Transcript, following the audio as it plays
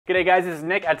G'day guys, this is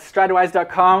Nick at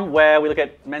Stridewise.com, where we look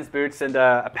at men's boots and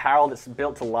apparel that's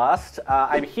built to last.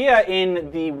 I'm here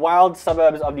in the wild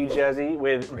suburbs of New Jersey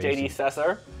with JD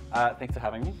Sasso. Thanks for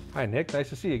having me. Hi Nick, nice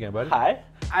to see you again, buddy. Hi.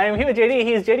 I'm here with JD.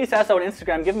 He is JD Sasso on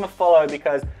Instagram. Give him a follow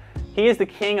because he is the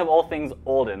king of all things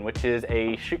Alden, which is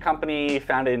a shoe company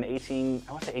founded in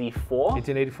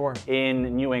 1884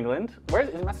 in New England. Where is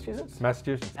it? Massachusetts?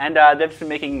 Massachusetts. And they've just been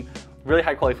making really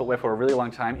high quality footwear for a really long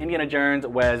time. Indiana Jones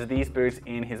wears these boots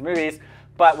in his movies,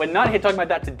 but we're not here talking about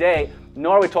that today,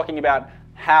 nor are we talking about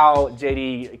how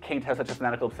JD came to have such a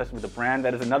fanatical obsession with the brand.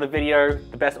 That is another video,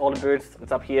 the best Alden boots.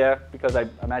 It's up here because I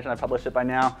imagine I published it by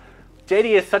now. JD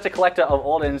is such a collector of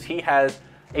Aldens. He has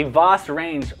a vast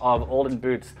range of Alden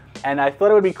boots, and I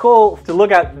thought it would be cool to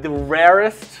look at the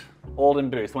rarest Alden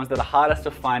boots, the ones that are hardest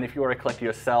to find. If you are a collector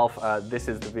yourself, this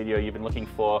is the video you've been looking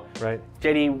for. Right.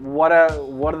 JD, what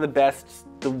are the best,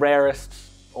 the rarest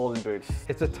Alden boots?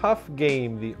 It's a tough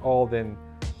game, the Alden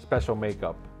special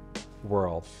makeup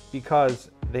world,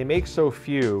 because they make so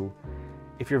few.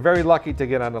 If you're very lucky to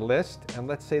get on a list, and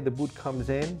let's say the boot comes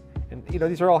in, and you know,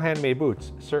 these are all handmade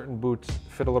boots. Certain boots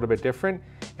fit a little bit different,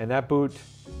 and that boot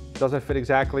doesn't fit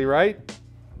exactly right,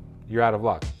 you're out of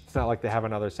luck. It's not like they have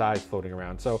another size floating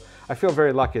around. So I feel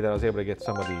very lucky that I was able to get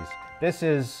some of these. This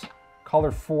is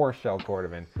color 4 shell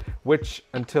Cordovan, which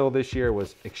until this year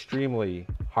was extremely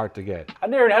hard to get. I've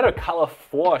never had a color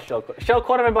 4 shell Cordovan. Shell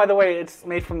Cordovan, by the way, it's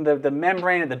made from the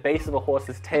membrane at the base of a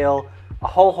horse's tail. A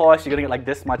whole horse, you're gonna get like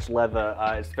this much leather.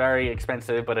 It's very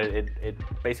expensive, but it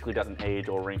basically doesn't age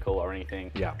or wrinkle or anything.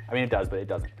 Yeah. I mean, it does, but it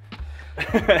doesn't.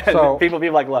 So people be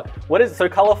like, look, what is, so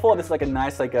color 4, this is like a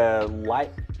nice, like a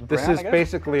light brown, This is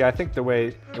basically, I think the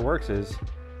way it works is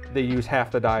they use half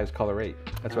the dye as color 8.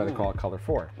 That's why they call it color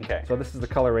 4. Okay. So this is the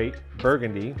color 8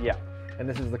 burgundy. Yeah. And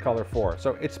this is the color 4.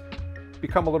 So it's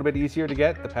become a little bit easier to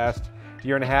get the past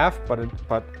year and a half,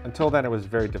 but until then it was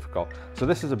very difficult. So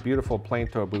this is a beautiful plain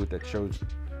toe boot that shows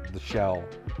the shell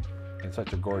in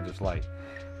such a gorgeous light.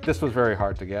 This was very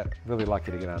hard to get. Really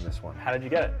lucky to get on this one. How did you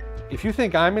get it? If you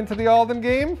think I'm into the Alden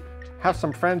game, have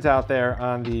some friends out there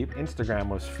on the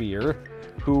Instagramosphere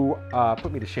who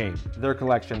put me to shame. Their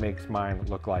collection makes mine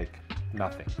look like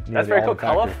nothing. That's very cool.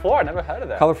 Color 4, I never heard of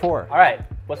that. Color 4. All right,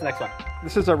 what's the next one?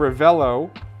 This is a Ravello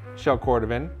shell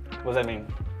Cordovan. What does that mean?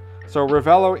 So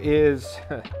Ravello is,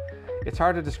 it's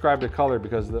hard to describe the color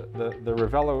because the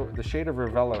Ravello, the shade of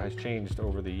Ravello has changed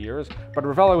over the years, but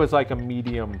Ravello is like a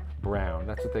medium brown.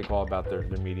 That's what they call about their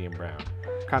medium brown.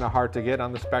 Kind of hard to get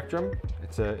on the spectrum.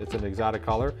 It's an exotic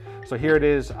color. So here it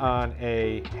is on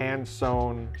a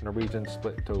hand-sewn Norwegian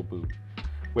split toe boot,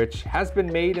 which has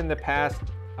been made in the past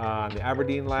on the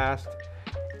Aberdeen last.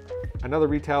 Another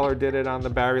retailer did it on the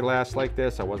Barry last like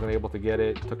this. I wasn't able to get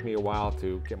it. It took me a while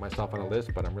to get myself on a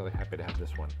list, but I'm really happy to have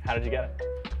this one. How did you get it?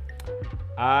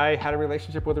 I had a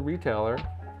relationship with a retailer,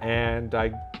 and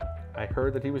I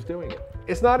heard that he was doing it.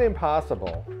 It's not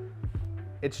impossible.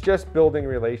 It's just building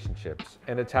relationships,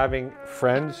 and it's having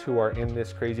friends who are in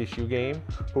this crazy shoe game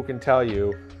who can tell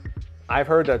you, I've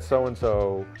heard that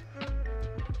so-and-so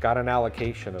got an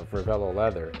allocation of Ravello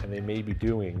leather, and they may be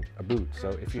doing a boot. So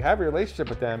if you have a relationship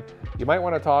with them, you might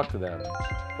want to talk to them.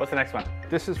 What's the next one?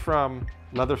 This is from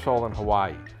Leather Sole in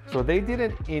Hawaii. So they did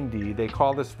an Indy. They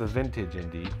call this the Vintage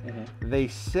Indy. They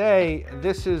say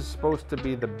this is supposed to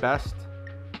be the best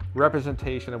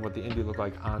representation of what the Indy looked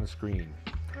like on screen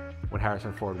when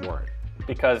Harrison Ford wore it.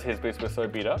 Because his boots were so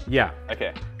beat up? Yeah.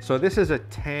 Okay. So this is a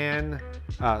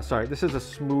this is a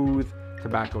smooth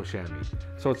tobacco chamois.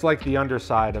 So it's like the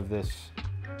underside of this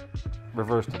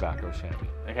reverse tobacco chamois.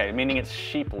 Okay, meaning it's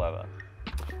sheep leather.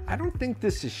 I don't think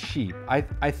this is sheep.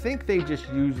 I think they just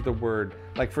use the word,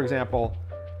 like for example,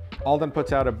 Alden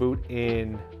puts out a boot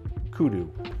in kudu,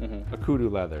 a kudu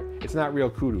leather. It's not real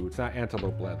kudu, it's not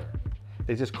antelope leather.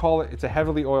 They just call it, it's a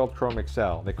heavily oiled chrome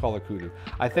excel. They call it kudu.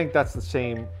 I think that's the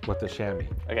same with the chamois.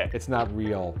 Okay. It's not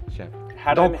real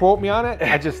chamois. Don't quote me on it,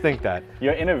 I just think that.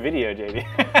 You're in a video,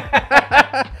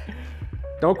 JD.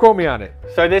 Don't quote me on it.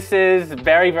 So this is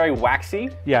very, very waxy?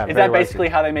 Yeah, Is that basically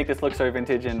how they make this look so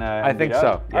vintage and I think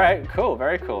so. Yeah. All right, cool,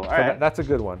 very cool. All right. That's a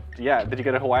good one. Yeah, did you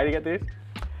go to Hawaii to get these?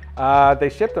 They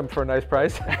shipped them for a nice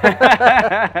price.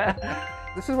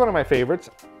 This is one of my favorites.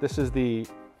 This is the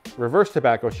reverse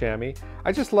tobacco chamois.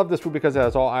 I just love this boot because it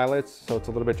has all eyelets, so it's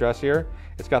a little bit dressier.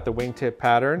 It's got the wingtip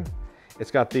pattern. It's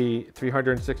got the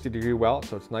 360-degree welt,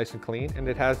 so it's nice and clean. And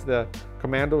it has the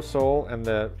commando sole and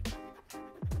the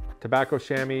tobacco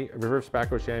chamois, reverse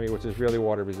tobacco chamois, which is really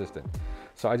water resistant.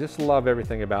 So I just love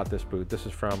everything about this boot. This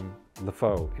is from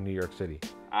LeFaux in New York City.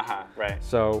 Right.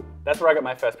 So that's where I got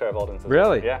my first pair of Aldens.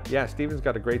 Really? Yeah. Yeah, Steven's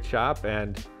got a great shop,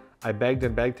 and I begged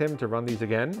and begged him to run these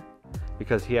again.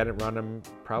 because he hadn't run them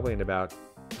probably in about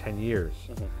 10 years.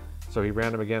 So he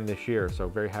ran them again this year. So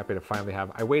very happy to finally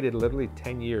have. I waited literally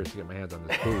 10 years to get my hands on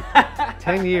this boot.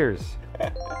 10 years.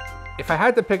 If I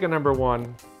had to pick a number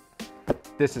one,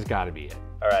 this has got to be it.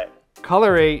 All right.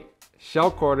 Color 8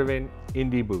 Shell Cordovan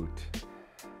Indy boot.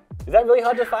 Is that really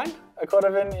hard to find, a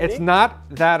Cordovan Indy? It's not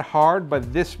that hard,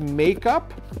 but this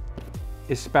makeup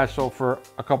is special for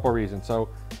a couple of reasons. So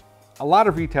a lot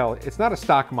of retail, it's not a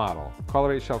stock model.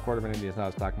 Color 8 Shell Cordovan Indy is not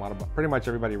a stock model, but pretty much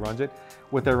everybody runs it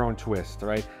with their own twist,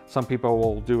 right? Some people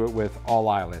will do it with all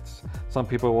eyelets. Some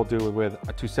people will do it with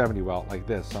a 270 welt like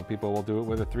this. Some people will do it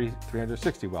with a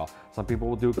 360 welt. Some people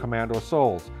will do commando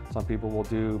soles. Some people will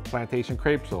do plantation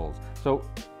crepe soles. So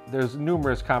there's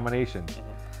numerous combinations.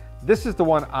 This is the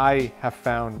one I have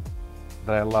found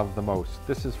that I love the most.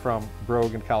 This is from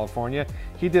Brogue in California.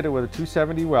 He did it with a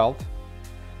 270 welt,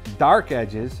 dark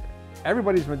edges.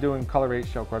 Everybody's been doing Color 8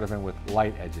 Shell Cordovan with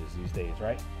light edges these days,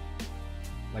 right?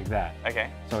 Like that. Okay.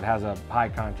 So it has a high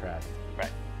contrast. Right.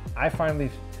 I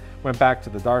finally went back to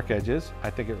the dark edges.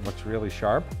 I think it looks really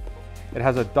sharp. It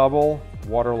has a double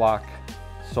waterlock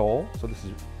sole, so this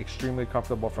is extremely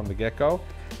comfortable from the get-go.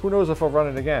 Who knows if I'll run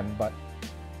it again, but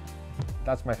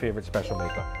that's my favorite special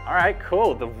makeup. All right,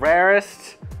 cool. The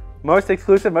rarest, most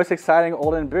exclusive, most exciting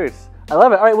Alden boots. I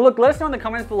love it. All right, well, look, let us know in the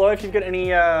comments below if you've got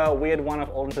any weird one-off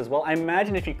Aldens as well. I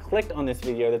imagine if you clicked on this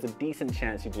video, there's a decent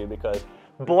chance you do, because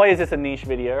boy, is this a niche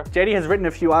video. JD has written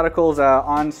a few articles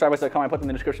on Stridewise.com. I put them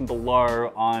in the description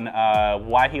below on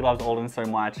why he loves Alden so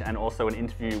much, and also an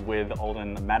interview with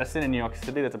Alden Madison in New York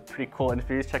City. That's a pretty cool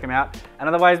interview. Check him out. And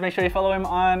otherwise, make sure you follow him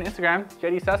on Instagram,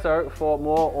 JD Sasso, for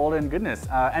more Alden goodness.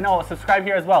 And subscribe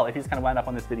here as well if you just kind of wind up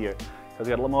on this video, because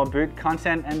we got a lot more boot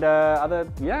content and other,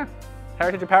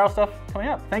 heritage apparel stuff coming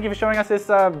up. Thank you for showing us this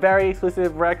very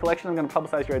exclusive rare collection. I'm going to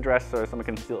publicize your address so someone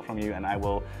can steal it from you, and I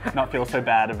will not feel so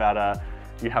bad about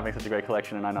you having such a great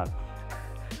collection and I not.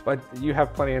 But you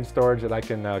have plenty in storage that I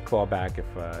can claw back if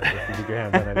you get your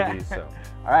hands on any of these. So.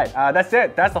 All right, that's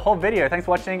it. That's the whole video. Thanks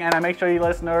for watching, and make sure you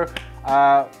let us know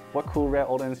what cool rare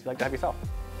Aldens you'd like to have yourself.